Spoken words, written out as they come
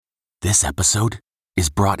This episode is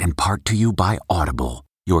brought in part to you by Audible,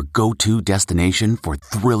 your go-to destination for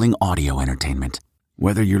thrilling audio entertainment.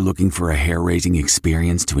 Whether you're looking for a hair-raising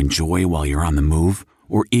experience to enjoy while you're on the move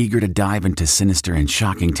or eager to dive into sinister and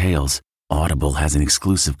shocking tales, Audible has an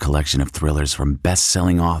exclusive collection of thrillers from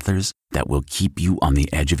best-selling authors that will keep you on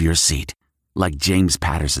the edge of your seat. Like James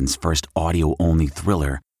Patterson's first audio-only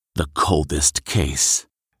thriller, The Coldest Case.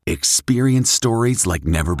 Experience stories like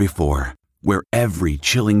never before, where every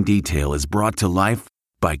chilling detail is brought to life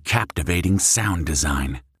by captivating sound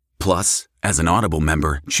design. Plus, as an Audible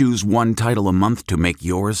member, choose one title a month to make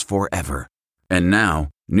yours forever. And now,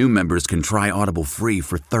 new members can try Audible free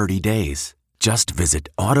for 30 days. Just visit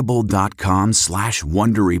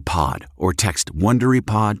audible.com/WonderyPod or text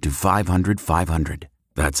WonderyPod to 500-500.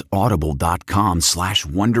 That's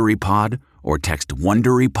audible.com/WonderyPod or text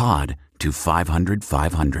WonderyPod to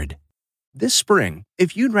 500-500. This spring,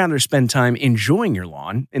 if you'd rather spend time enjoying your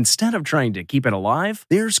lawn instead of trying to keep it alive,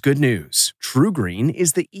 there's good news. TruGreen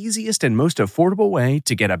is the easiest and most affordable way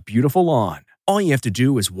to get a beautiful lawn. All you have to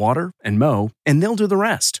do is water and mow, and they'll do the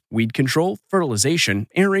rest. Weed control, fertilization,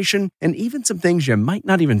 aeration, and even some things you might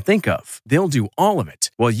not even think of. They'll do all of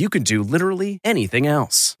it, while you can do literally anything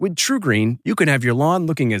else. With TruGreen, you can have your lawn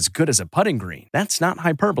looking as good as a putting green. That's not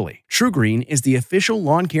hyperbole. TruGreen is the official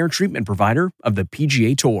lawn care treatment provider of the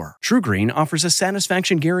PGA Tour. TruGreen offers a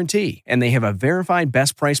satisfaction guarantee, and they have a verified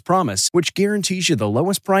best price promise, which guarantees you the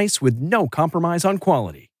lowest price with no compromise on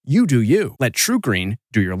quality. You do you. Let TruGreen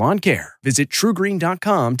do your lawn care. Visit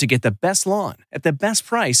TruGreen.com to get the best lawn at the best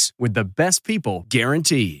price with the best people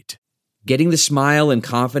guaranteed. Getting the smile and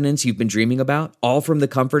confidence you've been dreaming about, all from the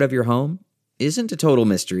comfort of your home, isn't a total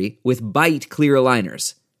mystery with Byte clear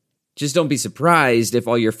aligners. Just don't be surprised if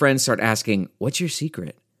all your friends start asking, "What's your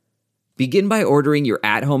secret?" Begin by ordering your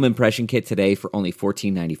at-home impression kit today for only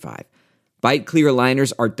 $14.95. Byte clear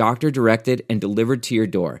aligners are doctor-directed and delivered to your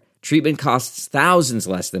door. Treatment costs thousands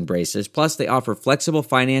less than braces, plus they offer flexible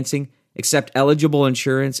financing, accept eligible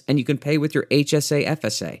insurance, and you can pay with your HSA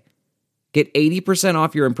FSA. Get 80%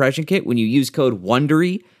 off your impression kit when you use code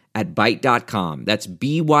WONDERY at Byte.com. That's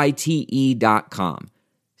BYTE.com.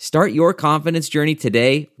 Start your confidence journey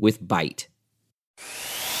today with Byte.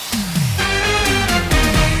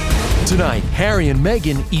 Tonight, Harry and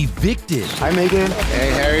Meghan evicted. Hi, Meghan.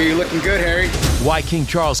 Hey, Harry, you looking good, Harry? Why King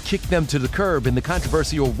Charles kicked them to the curb in the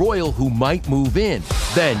controversial royal who might move in.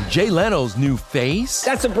 Then Jay Leno's new face.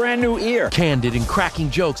 That's a brand new ear. Candid and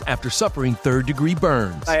cracking jokes after suffering third-degree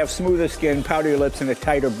burns. I have smoother skin, powdery lips, and a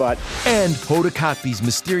tighter butt. And Hoda Kotb's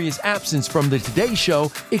mysterious absence from the Today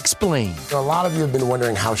Show explained. A lot of you have been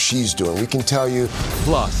wondering how she's doing. We can tell you.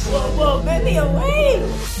 Plus, whoa, baby, away!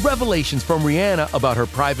 Revelations from Rihanna about her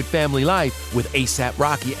private family life with A$AP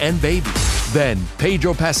Rocky and Baby. Then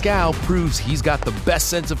Pedro Pascal proves he's got the best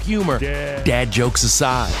sense of humor, dad jokes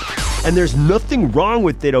aside. And there's nothing wrong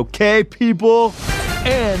with it, okay, people?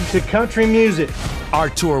 And to country music. Our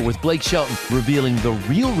tour with Blake Shelton revealing the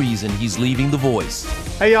real reason he's leaving The Voice.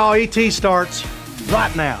 Hey, y'all, ET starts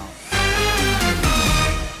right now.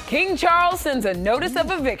 King Charles sends a notice of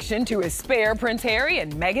eviction to his spare Prince Harry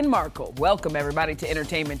and Meghan Markle. Welcome, everybody, to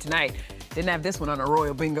Entertainment Tonight. Didn't have this one on a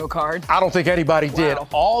royal bingo card. I don't think anybody did.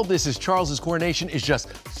 All this is Charles's coronation is just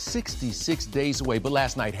 66 days away. But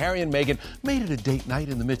last night, Harry and Meghan made it a date night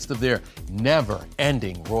in the midst of their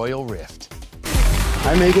never-ending royal rift.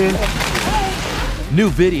 Hi, Meghan. New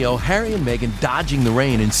video, Harry and Meghan dodging the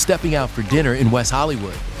rain and stepping out for dinner in West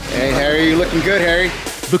Hollywood. Hey, Harry, you looking good, Harry?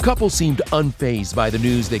 The couple seemed unfazed by the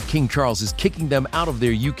news that King Charles is kicking them out of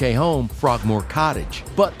their UK home, Frogmore Cottage.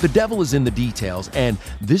 But the devil is in the details, and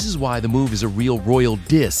this is why the move is a real royal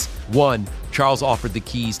diss. 1, Charles offered the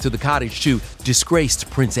keys to the cottage to disgraced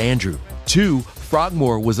Prince Andrew. 2,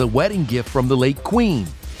 Frogmore was a wedding gift from the late Queen.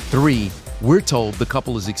 3, we're told the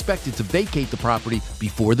couple is expected to vacate the property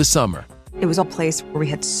before the summer. It was a place where we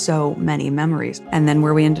had so many memories, and then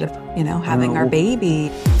where we ended up, having our baby.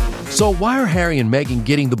 So why are Harry and Meghan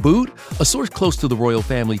getting the boot? A source close to the royal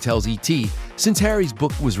family tells ET, since Harry's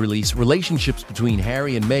book was released, relationships between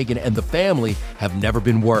Harry and Meghan and the family have never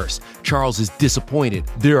been worse. Charles is disappointed.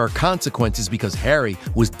 There are consequences because Harry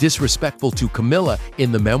was disrespectful to Camilla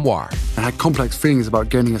in the memoir. I had complex feelings about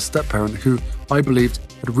gaining a step-parent who I believed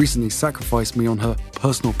had recently sacrificed me on her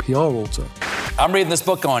personal PR altar. I'm reading this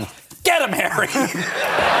book going, get him, Harry!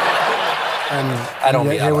 And I don't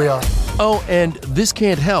mean here we are. Oh, and this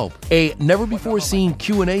can't help. A never-before-seen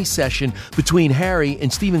Q&A session between Harry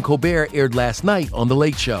and Stephen Colbert aired last night on The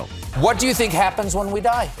Late Show. What do you think happens when we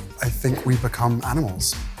die? I think we become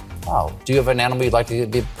animals. Oh, do you have an animal you'd like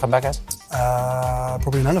to come back as?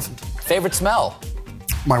 Probably an elephant. Favorite smell?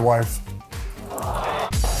 My wife.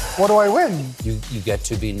 What do I win? You get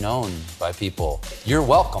to be known by people. You're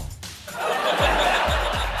welcome.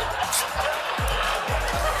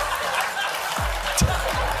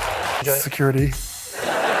 Security.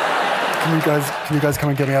 Can you guys come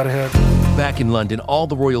and get me out of here? Back in London, all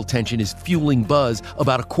the royal tension is fueling buzz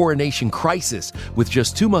about a coronation crisis. With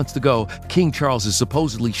just 2 months to go, King Charles is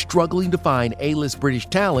supposedly struggling to find A-list British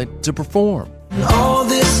talent to perform. All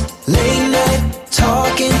this late night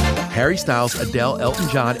talking. Harry Styles, Adele, Elton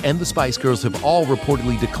John, and the Spice Girls have all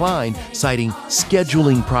reportedly declined, citing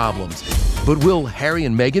scheduling problems. But will Harry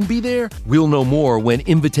and Meghan be there? We'll know more when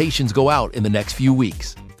invitations go out in the next few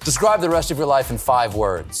weeks. Describe the rest of your life in 5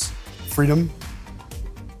 words. Freedom,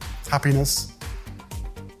 happiness,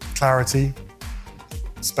 clarity,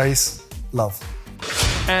 space, love.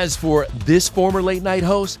 As for this former late-night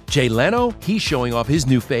host, Jay Leno, he's showing off his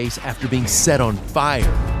new face after being set on fire.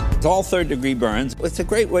 It's all third-degree burns. It's a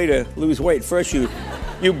great way to lose weight. First, you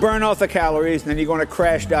burn off the calories, and then you go on a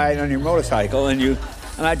crash diet on your motorcycle, and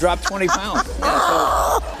I dropped 20 pounds.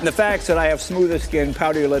 Yeah, so the fact that I have smoother skin,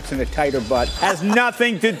 powdery lips, and a tighter butt has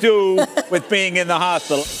nothing to do with being in the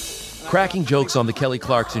hospital. Cracking jokes on The Kelly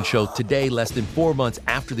Clarkson Show today, less than 4 months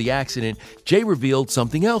after the accident, Jay revealed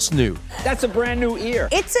something else new. That's a brand new ear.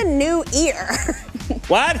 It's a new ear.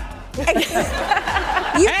 What?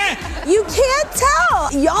 You can't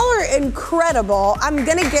tell. Y'all are incredible. I'm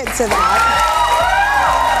gonna get to that.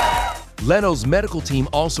 Leno's medical team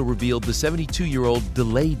also revealed the 72-year-old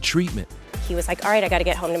delayed treatment. He was like, all right, I gotta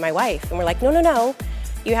get home to my wife. And we're like, no.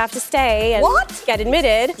 You have to stay and get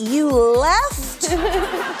admitted. You left?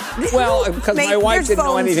 Well, because my wife didn't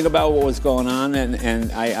know anything about what was going on,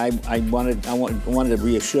 and I wanted to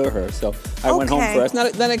reassure her, so I went home first.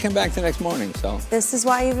 Then I came back the next morning. So this is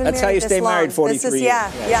why you've been married. That's how you stay married 43 years.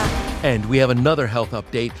 Yeah. And we have another health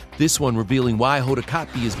update. This one revealing why Hoda Kotb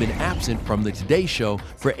has been absent from the Today Show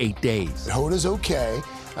for 8 days. Hoda's okay.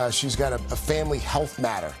 She's got a family health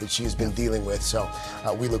matter that she has been dealing with. So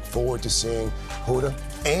we look forward to seeing Hoda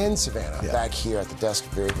and Savannah back here at the desk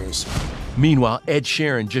very, very soon. Meanwhile, Ed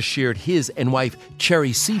Sheeran just shared his and wife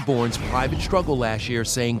Cherry Seaborn's private struggle last year,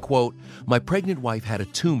 saying, quote, "My pregnant wife had a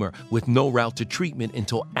tumor with no route to treatment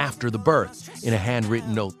until after the birth." In a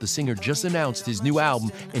handwritten note, the singer just announced his new album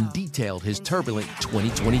and detailed his turbulent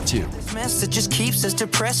 2022.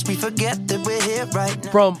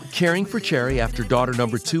 From caring for Cherry after daughter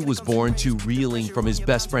number 2 was born to reeling from his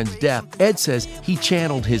best friend's death, Ed says he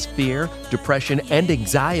channeled his fear, depression, and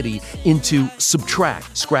anxiety into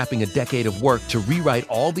Subtract, scrapping a decade of work to rewrite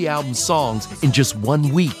all the album's songs in just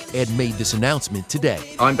 1 week. Ed made this announcement today.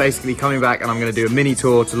 I'm basically coming back and I'm going to do a mini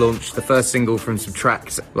tour to launch the first single from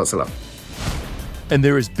Subtract. Lots of love. And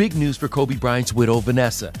there is big news for Kobe Bryant's widow,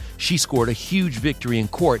 Vanessa. She scored a huge victory in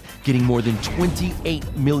court, getting more than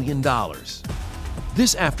 $28 million.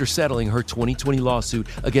 This after settling her 2020 lawsuit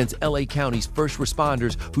against LA County's first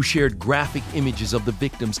responders who shared graphic images of the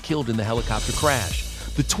victims killed in the helicopter crash.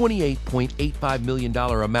 The $28.85 million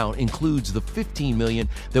amount includes the $15 million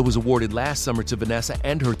that was awarded last summer to Vanessa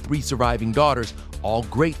and her 3 surviving daughters, all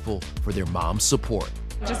grateful for their mom's support.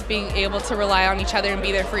 Just being able to rely on each other and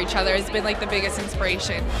be there for each other has been like the biggest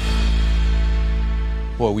inspiration.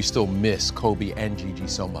 Boy, we still miss Kobe and Gigi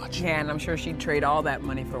so much. Yeah, and I'm sure she'd trade all that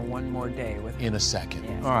money for one more day with in a second.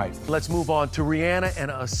 Yeah. All right, let's move on to Rihanna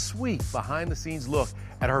and a sweet behind-the-scenes look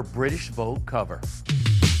at her British Vogue cover.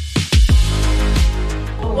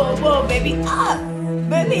 Whoa, baby, up!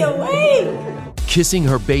 Baby, away! Kissing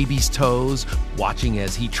her baby's toes, watching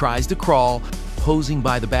as he tries to crawl, posing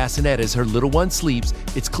by the bassinet as her little one sleeps,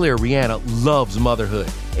 it's clear Rihanna loves motherhood.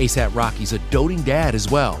 A$AP Rocky's a doting dad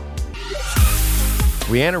as well.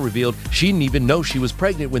 Rihanna revealed she didn't even know she was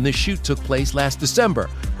pregnant when this shoot took place last December.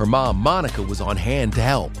 Her mom, Monica, was on hand to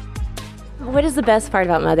help. What is the best part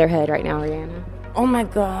about motherhood right now, Rihanna? Oh my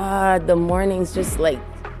God, the mornings, just like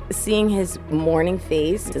seeing his morning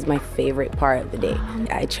face is my favorite part of the day.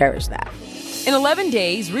 I cherish that. In 11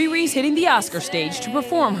 days, Riri's hitting the Oscar stage to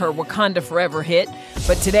perform her Wakanda Forever hit.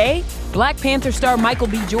 But today, Black Panther star Michael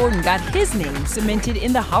B. Jordan got his name cemented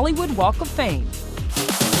in the Hollywood Walk of Fame.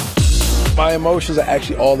 My emotions are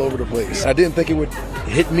actually all over the place. I didn't think it would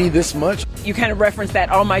hit me this much. You kind of referenced that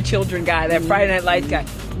All My Children guy, that Friday Night Lights guy.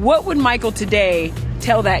 What would Michael today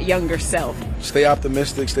tell that younger self? Stay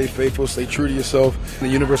optimistic, stay faithful, stay true to yourself. The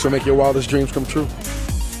universe will make your wildest dreams come true.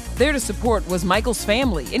 There to support was Michael's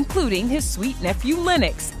family, including his sweet nephew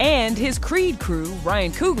Lennox and his Creed crew,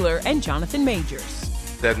 Ryan Coogler and Jonathan Majors.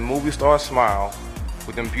 That movie star smile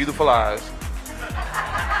with them beautiful eyes.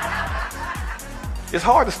 It's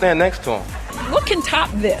hard to stand next to him. What can top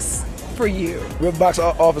this for you. We have box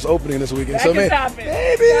office opening this weekend. That can happen.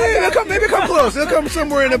 Maybe it'll come close. It'll come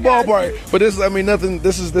somewhere in the ballpark. But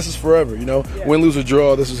this is forever, you know? Yeah. Win, lose, or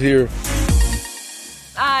draw, this is here.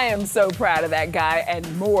 I am so proud of that guy,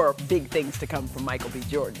 and more big things to come from Michael B.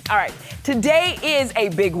 Jordan. All right, today is a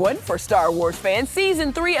big one for Star Wars fans.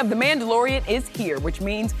 Season 3 of The Mandalorian is here, which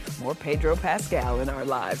means more Pedro Pascal in our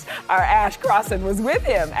lives. Our Ash Crossan was with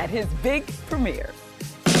him at his big premiere.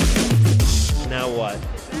 Now what?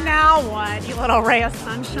 Now what, you little ray of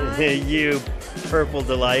sunshine? You purple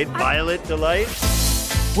delight, violet delight.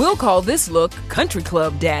 We'll call this look Country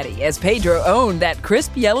Club Daddy, as Pedro owned that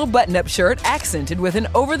crisp yellow button-up shirt accented with an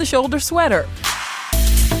over-the-shoulder sweater.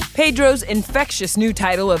 Pedro's infectious new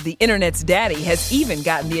title of the internet's daddy has even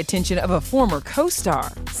gotten the attention of a former co-star.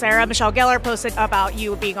 Sarah Michelle Gellar posted about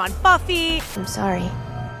you being on Buffy. I'm sorry.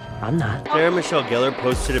 I'm not. Sarah Michelle Gellar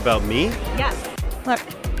posted about me? Yes. Look,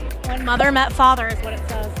 when mother met father is what it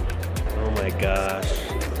says. Oh my gosh.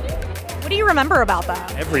 What do you remember about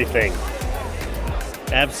that? Everything.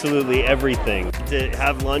 Absolutely everything. To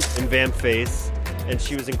have lunch in Vamp Face, and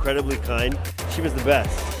she was incredibly kind. She was the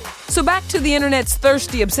best. So back to the internet's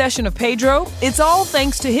thirsty obsession of Pedro. It's all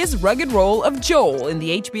thanks to his rugged role of Joel in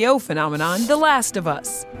the HBO phenomenon The Last of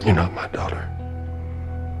Us. You're not my daughter.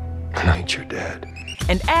 And I ain't your dad.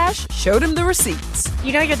 And Ash showed him the receipts.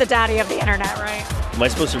 You know you're the daddy of the internet, right? Am I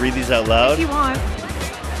supposed to read these out loud? If you want.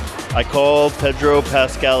 I call Pedro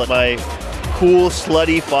Pascal my cool,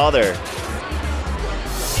 slutty father.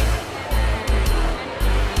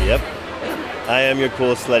 Yep. I am your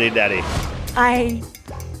cool, slutty daddy. I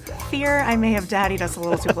fear I may have daddied us a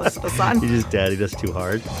little too close to the sun. You just daddied us too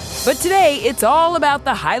hard. But today, it's all about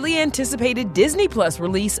the highly anticipated Disney Plus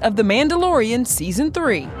release of The Mandalorian Season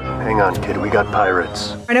 3. Hang on, kid. We got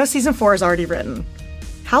pirates. I know Season 4 is already written.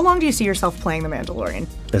 How long do you see yourself playing The Mandalorian?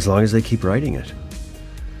 As long as they keep writing it.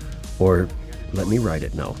 Or let me write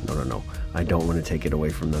it. No. I don't want to take it away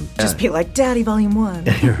from them. Just be like, Daddy Volume 1.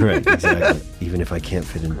 Right, exactly. Even if I can't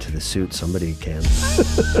fit into the suit, somebody can.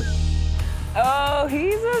 Oh,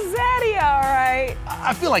 he's a zaddy, all right.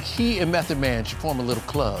 I feel like he and Method Man should form a little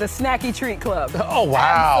club. The Snacky Treat Club. Oh,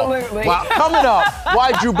 wow. Absolutely. Wow. Coming up,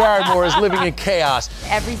 why Drew Barrymore is living in chaos.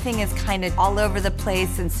 Everything is kind of all over the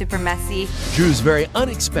place and super messy. Drew's very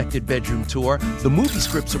unexpected bedroom tour, the movie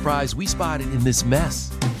script surprise we spotted in this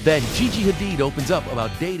mess. Then Gigi Hadid opens up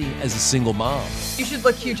about dating as a single mom. You should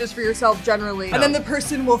look cute just for yourself generally, and then the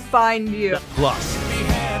person will find you. Plus,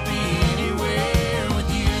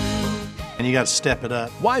 and you got to step it up.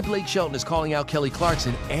 Why Blake Shelton is calling out Kelly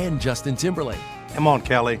Clarkson and Justin Timberlake. Come on,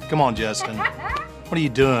 Kelly. Come on, Justin. What are you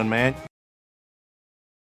doing, man?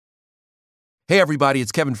 Hey, everybody,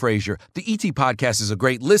 it's Kevin Frazier. The ET Podcast is a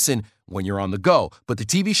great listen when you're on the go, but the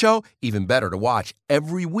TV show, even better to watch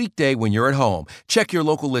every weekday when you're at home. Check your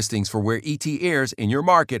local listings for where ET airs in your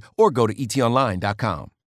market or go to etonline.com.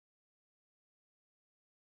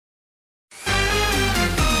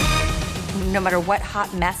 No matter what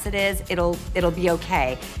hot mess it is, it'll be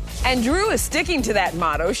okay. And Drew is sticking to that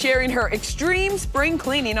motto, sharing her extreme spring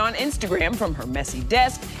cleaning on Instagram, from her messy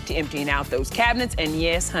desk to emptying out those cabinets. And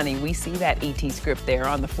yes, honey, we see that ET script there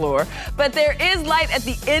on the floor. But there is light at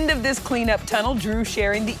the end of this cleanup tunnel, Drew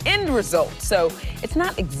sharing the end result. So it's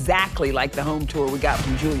not exactly like the home tour we got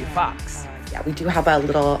from Julia Fox. Yeah, we do have a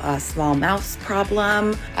little small mouse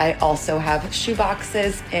problem. I also have shoe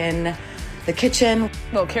boxes in the kitchen.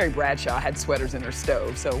 Well, Carrie Bradshaw had sweaters in her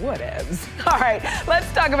stove, so whatevs. All right,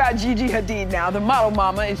 let's talk about Gigi Hadid now. The model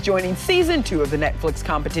mama is joining season 2 of the Netflix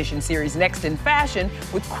competition series Next in Fashion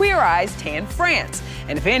with Queer Eye's Tan France.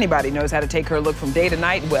 And if anybody knows how to take her look from day to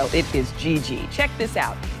night, well, it is Gigi. Check this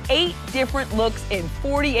out. 8 different looks in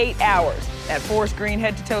 48 hours. That forest green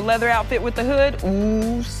head-to-toe leather outfit with the hood,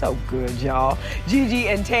 ooh, so good, y'all. Gigi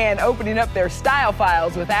and Tan opening up their style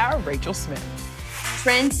files with our Rachel Smith.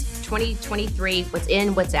 Trends 2023, what's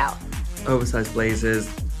in, what's out? Oversized blazers.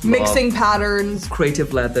 Mixing patterns.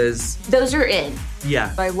 Creative leathers. Those are in.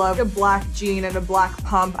 Yeah. I love a black jean and a black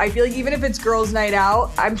pump. I feel like even if it's girls' night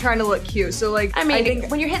out, I'm trying to look cute. So like, I think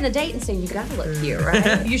when you're hitting the dating scene, you gotta look cute,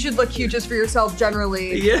 right? You should look cute just for yourself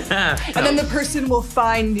generally. Yeah. And then the person will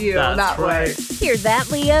find you that way. Hear that,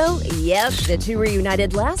 Leo? Yep, the two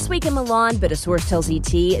reunited last week in Milan, but a source tells ET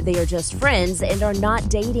they are just friends and are not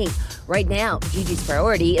dating. Right now, Gigi's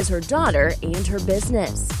priority is her daughter and her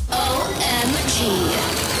business.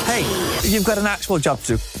 OMG. Hey, you've got an actual job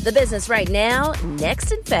to do. The business right now,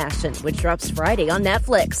 Next in Fashion, which drops Friday on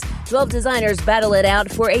Netflix. 12 designers battle it out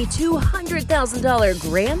for a $200,000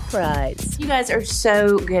 grand prize. You guys are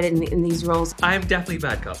so good in these roles. I'm definitely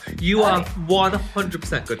bad cop. You are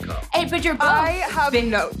 100% good cop. Hey, but you're both. I have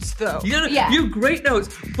notes, though. You have great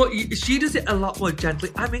notes, but she does it a lot more gently.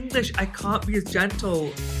 I'm English. I can't be as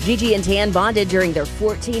gentle. Gigi and Tan bonded during their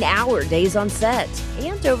 14-hour days on set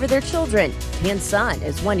and over their children. Tan's son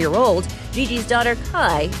is 1 year old. Gigi's daughter,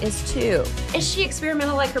 Kai, is 2. Is she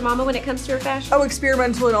experimental like her mama when it comes to her fashion? Oh,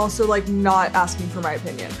 experimental and also, like, not asking for my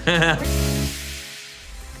opinion. That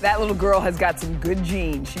little girl has got some good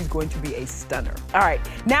genes. She's going to be a stunner. All right,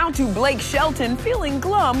 now to Blake Shelton feeling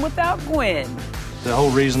glum without Gwen. The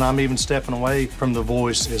whole reason I'm even stepping away from The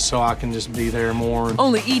Voice is so I can just be there more.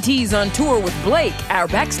 Only ET's on tour with Blake, our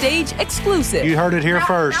backstage exclusive. You heard it here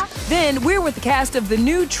first. Then we're with the cast of the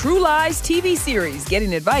new True Lies TV series,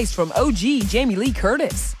 getting advice from OG Jamie Lee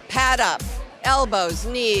Curtis. Pad up, elbows,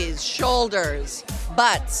 knees, shoulders,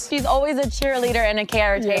 butts. She's always a cheerleader and a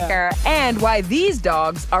caretaker. Yeah. And why these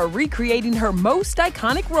dogs are recreating her most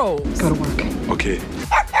iconic roles. Go to work. Okay.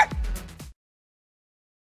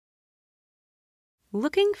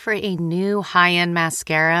 Looking for a new high-end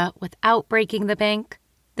mascara without breaking the bank?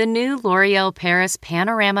 The new L'Oreal Paris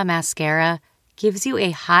Panorama Mascara gives you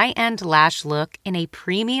a high-end lash look in a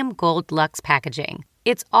premium gold luxe packaging.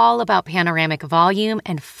 It's all about panoramic volume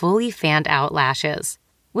and fully fanned-out lashes.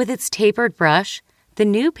 With its tapered brush, the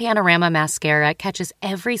new Panorama Mascara catches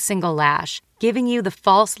every single lash, giving you the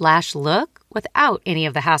false lash look without any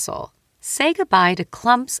of the hassle. Say goodbye to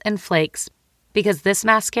clumps and flakes, because this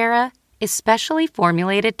mascara is specially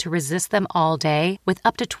formulated to resist them all day with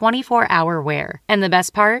up to 24-hour wear. And the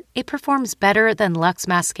best part? It performs better than Luxe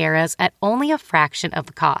mascaras at only a fraction of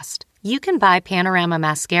the cost. You can buy Panorama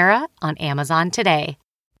Mascara on Amazon today.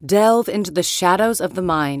 Delve into the shadows of the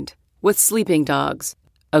mind with Sleeping Dogs,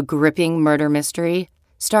 a gripping murder mystery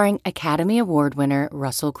starring Academy Award winner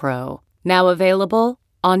Russell Crowe. Now available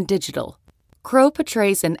on digital. Crowe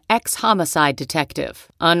portrays an ex-homicide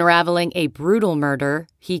detective, unraveling a brutal murder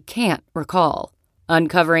he can't recall.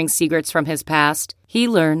 Uncovering secrets from his past, he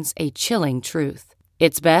learns a chilling truth.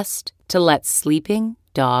 It's best to let sleeping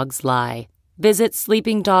dogs lie. Visit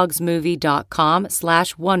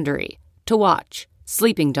sleepingdogsmovie.com/Wondery to watch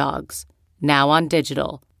Sleeping Dogs, now on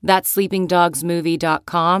digital. That's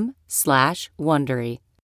sleepingdogsmovie.com/Wondery.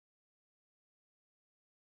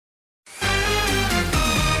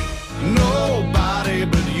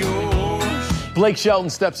 Blake Shelton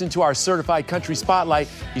steps into our certified country spotlight.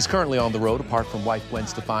 He's currently on the road, apart from wife Gwen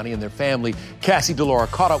Stefani and their family. Cassie DeLaura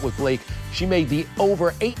caught up with Blake. She made the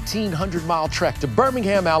over 1,800-mile trek to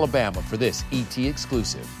Birmingham, Alabama for this ET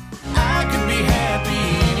exclusive. I could be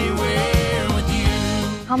happy anywhere with you.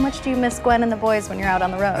 How much do you miss Gwen and the boys when you're out on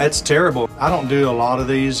the road? It's terrible. I don't do a lot of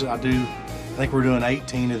these. I think we're doing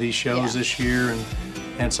 18 of these shows this year,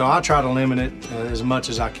 and so I try to limit it as much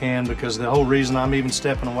as I can, because the whole reason I'm even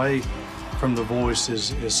stepping away from The Voice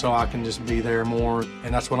is so I can just be there more,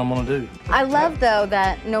 and that's what I'm gonna do. I love, though,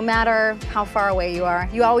 that no matter how far away you are,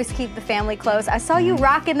 you always keep the family close. I saw you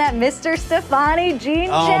rocking that Mr. Stefani jean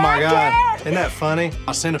jacket. Oh my God, isn't that funny?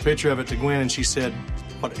 I sent a picture of it to Gwen and she said,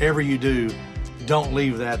 whatever you do, don't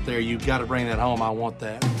leave that there. You've got to bring that home. I want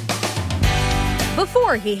that.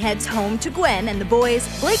 Before he heads home to Gwen and the boys,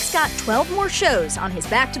 Blake's got 12 more shows on his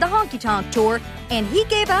Back to the Honky Tonk tour, and he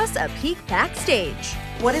gave us a peek backstage.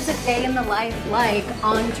 What is a day in the life like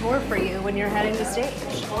on tour for you when you're heading to stage?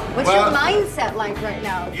 What's your mindset like right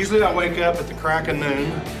now? Usually I wake up at the crack of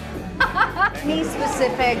noon. Any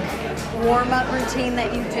specific warm-up routine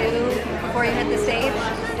that you do before you hit the stage?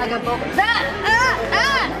 Like a vocal?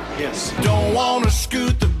 Yes. Don't want to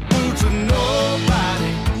scoot the boots of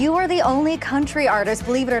nobody. You are the only country artist,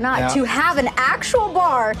 believe it or not, to have an actual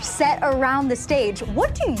bar set around the stage.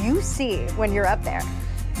 What do you see when you're up there?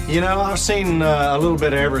 You know, I've seen a little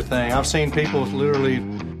bit of everything. I've seen people literally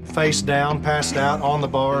face down, passed out on the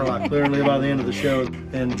bar, like literally by the end of the show,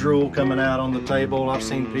 and drool coming out on the table. I've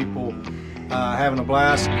seen people having a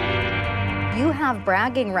blast. You have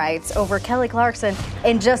bragging rights over Kelly Clarkson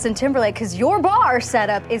and Justin Timberlake, because your bar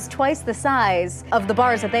setup is twice the size of the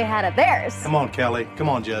bars that they had at theirs. Come on, Kelly. Come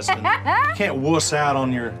on, Justin. You can't wuss out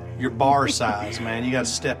on your bar size, man. You got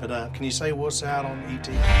to step it up. Can you say wuss out on ET?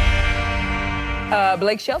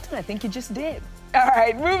 Blake Shelton, I think you just did. All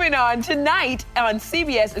right, moving on. Tonight on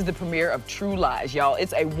CBS is the premiere of True Lies, y'all.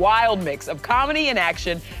 It's a wild mix of comedy and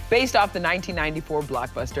action based off the 1994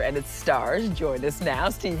 blockbuster, and its stars. Join us now,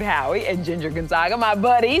 Steve Howey and Ginger Gonzaga, my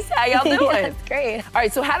buddies. How y'all doing? That's great. All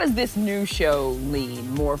right, so how does this new show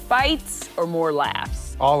lean? More fights or more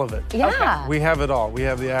laughs? All of it. Yeah. Okay. We have it all. We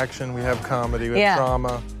have the action, we have comedy, we have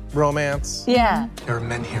drama. romance. Yeah. There are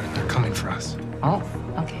men here and they're coming for us. Oh,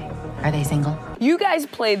 okay. Are they single? You guys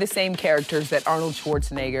play the same characters that Arnold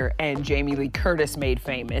Schwarzenegger and Jamie Lee Curtis made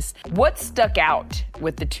famous. What stuck out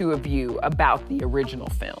with the two of you about the original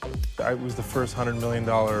film? It was the first $100 million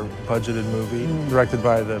budgeted movie, directed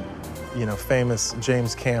by the, famous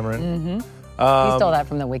James Cameron. You stole that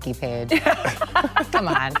from the wiki page. Come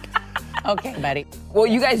on. Okay, buddy. Well,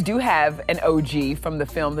 you guys do have an OG from the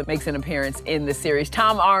film that makes an appearance in the series,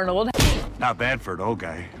 Tom Arnold. Not bad for an old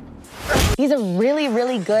guy. He's a really,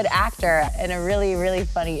 really good actor and a really, really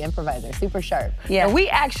funny improviser. Super sharp. Yeah. And we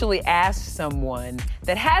actually asked someone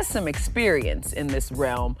that has some experience in this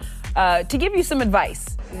realm to give you some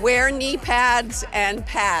advice. Wear knee pads and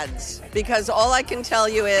pads, because all I can tell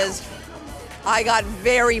you is I got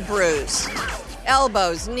very bruised.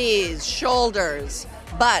 Elbows, knees, shoulders,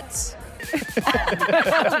 butts. I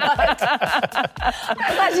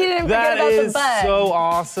thought you didn't forget about the butt. That is so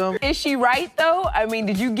awesome. Is she right, though? I mean,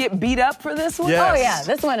 did you get beat up for this one? Yes. Oh, yeah,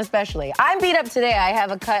 this one especially. I'm beat up today. I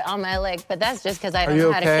have a cut on my leg, but that's just because I don't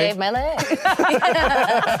know how to shave my leg.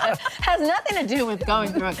 Has nothing to do with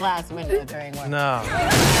going through a glass window during work. No.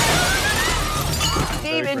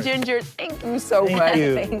 Steve and Ginger, thank you so much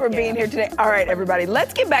Thank you. for being here today. All right, everybody,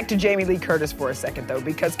 let's get back to Jamie Lee Curtis for a second, though,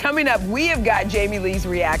 because coming up, we have got Jamie Lee's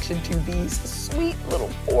reaction to these sweet little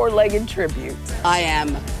four-legged tributes. I am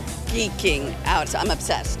geeking out. I'm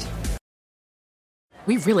obsessed.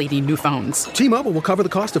 We really need new phones. T-Mobile will cover the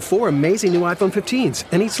cost of 4 amazing new iPhone 15s,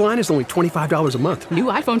 and each line is only $25 a month. New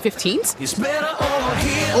iPhone 15s? It's better over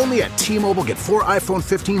here. Only at T-Mobile, get 4 iPhone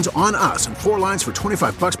 15s on us and 4 lines for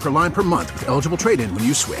 $25 per line per month with eligible trade-in when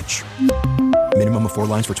you switch. Minimum of 4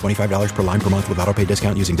 lines for $25 per line per month with autopay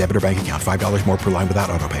discount using debit or bank account. $5 more per line without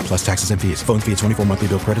autopay, plus taxes and fees. Phone fee at 24 monthly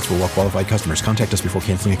bill credits for well-qualified customers. Contact us before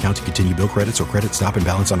canceling account to continue bill credits or credit stop and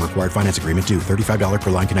balance on required finance agreement due. $35 per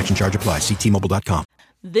line connection charge applies. See T-Mobile.com.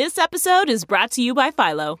 This episode is brought to you by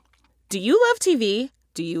Philo. Do you love TV?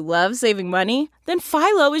 Do you love saving money? Then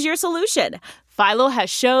Philo is your solution. Philo has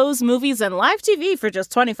shows, movies, and live TV for just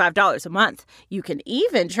 $25 a month. You can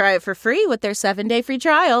even try it for free with their 7-day free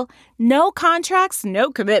trial. No contracts,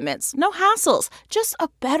 no commitments, no hassles. Just a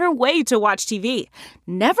better way to watch TV.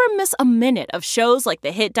 Never miss a minute of shows like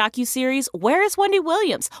the hit docuseries Where is Wendy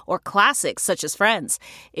Williams? Or classics such as Friends.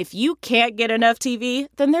 If you can't get enough TV,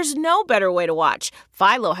 then there's no better way to watch.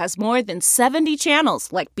 Philo has more than 70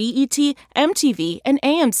 channels like BET, MTV, and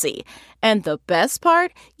AMC. And the best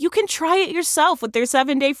part? You can try it yourself with their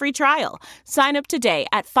 7-day free trial. Sign up today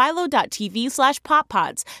at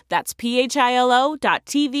philo.tv/poppods. That's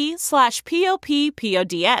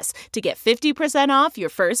philo.tv/POPPODS to get 50% off your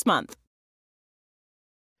first month.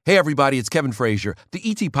 Hey, everybody, it's Kevin Frazier. The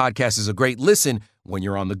ET Podcast is a great listen when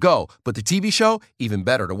you're on the go, but the TV show, even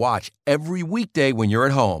better to watch every weekday when you're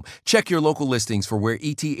at home. Check your local listings for where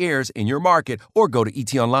ET airs in your market or go to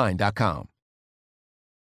etonline.com.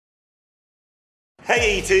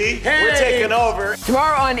 Hey, E.T. Hey. We're taking over.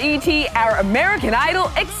 Tomorrow on E.T., our American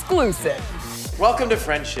Idol exclusive. Welcome to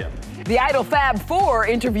Friendship. The Idol Fab Four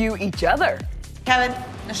interview each other. Kevin,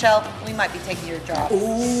 Michelle, we might be taking your job.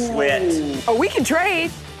 Sweat. Oh, we can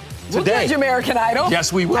trade. We'll Today. judge American Idol.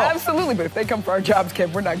 Yes, we will. Absolutely, but if they come for our jobs,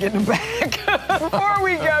 Kev, we're not getting them back. Before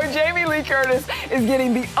we go, Jamie Lee Curtis is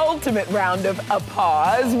getting the ultimate round of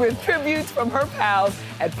applause with tributes from her pals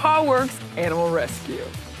at Paw Works Animal Rescue.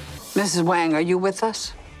 Mrs. Wang, are you with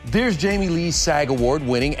us? There's Jamie Lee's SAG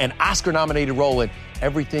Award-winning and Oscar-nominated role in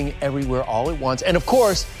Everything, Everywhere, All at Once. And, of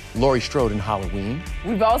course, Laurie Strode in Halloween.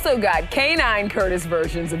 We've also got K-9 Curtis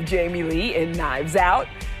versions of Jamie Lee in Knives Out,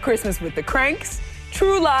 Christmas with the Cranks,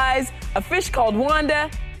 True Lies, A Fish Called Wanda,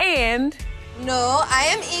 and... No, I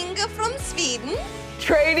am Inga from Sweden.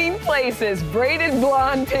 Trading Places, braided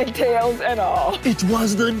blonde pigtails and all. It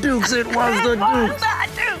was the Dukes, it was the Dukes.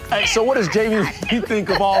 Hey, so what does Jamie Lee think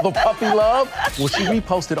of all the puppy love? Well, she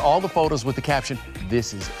reposted all the photos with the caption,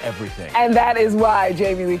 "This is everything." And that is why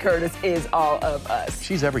Jamie Lee Curtis is all of us.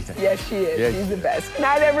 She's everything. Yes, she is. Yeah. She's the best. Good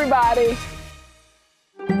night, everybody.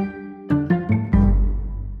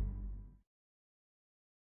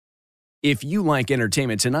 If you like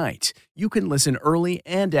Entertainment Tonight, you can listen early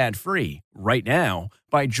and ad-free right now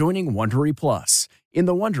by joining Wondery Plus in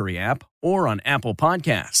the Wondery app or on Apple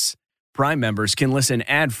Podcasts. Prime members can listen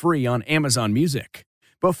ad-free on Amazon Music.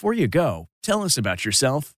 Before you go, tell us about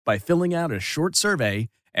yourself by filling out a short survey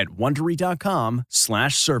at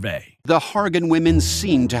Wondery.com/survey. The Hargan women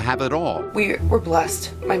seemed to have it all. We were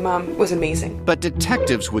blessed. My mom was amazing. But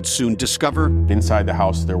detectives would soon discover... Inside the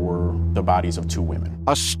house, there were the bodies of 2 women.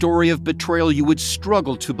 A story of betrayal you would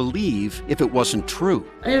struggle to believe if it wasn't true.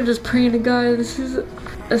 I am just praying to God, this is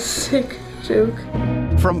a sick joke.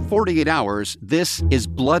 From 48 Hours, this is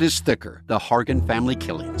Blood is Thicker, The Hargan Family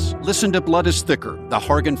Killings. Listen to Blood is Thicker, The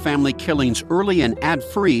Hargan Family Killings early and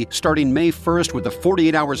ad-free starting May 1st with a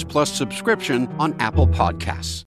 48 Hours Plus subscription on Apple Podcasts.